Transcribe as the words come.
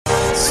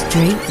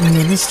Straight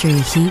Ministry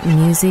Heat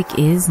music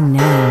is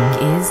now.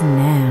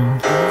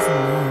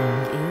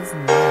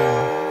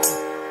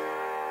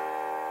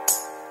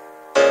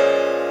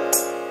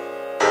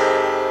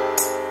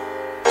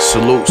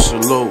 Salute,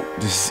 salute.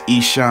 This is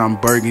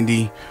Eshon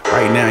Burgundy.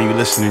 Right now you're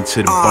listening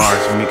to the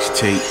Bars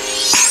Mixtape.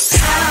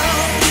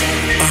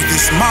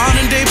 This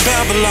modern day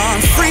Babylon,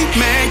 freak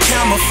man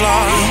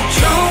camouflage.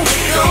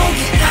 Don't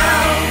get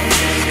out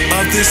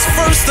of this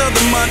first of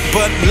the month,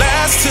 but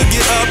last to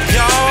get up,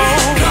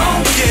 y'all.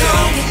 Don't get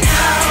out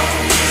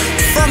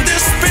from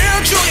this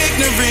spiritual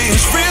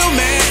ignorance, real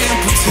man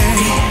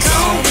impotence.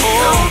 Don't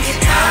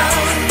get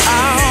out,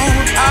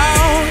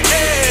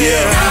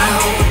 yeah.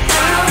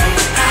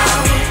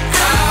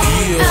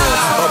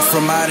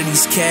 From out of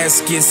these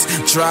caskets,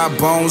 dry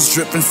bones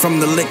dripping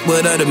from the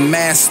liquid of the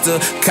master.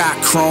 Cock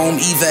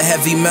chrome, either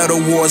heavy metal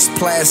or it's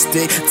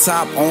plastic.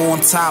 Top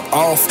on, top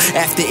off.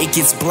 After it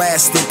gets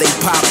blasted, they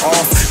pop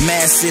off.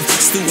 Massive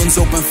students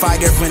open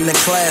fire in the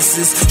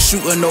classes,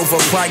 shooting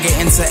over prior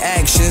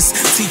interactions.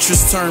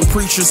 Teachers turn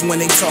preachers when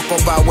they talk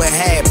about what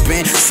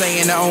happened,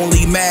 saying the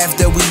only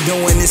math that we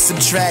doing is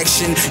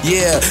subtraction.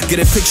 Yeah, get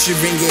a picture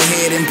in your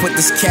head and put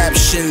this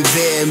caption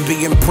there and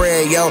be in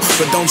prayer, yo.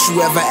 But don't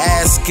you ever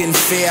ask in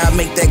fear. I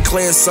make that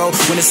clear, so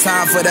when it's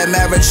time for that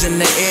marriage in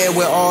the air,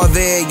 we're all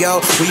there, yo.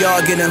 We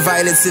all get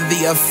invited to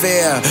the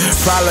affair.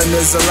 Problem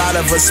is a lot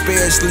of us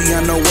spiritually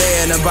unaware,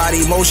 and about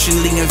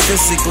emotionally and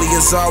physically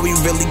is all we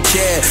really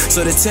care.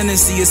 So the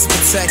tendency is to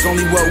protect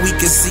only what we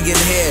can see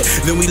and hear.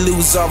 Then we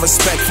lose our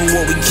respect for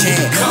what we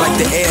can't, like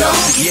the air,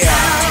 yeah.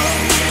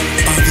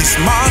 This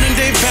modern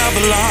day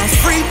Babylon,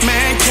 freak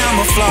man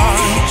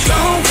camouflage.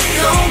 Don't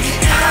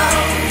get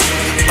out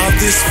of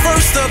this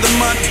first of the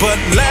month, but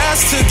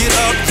last to get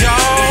up,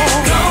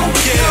 y'all.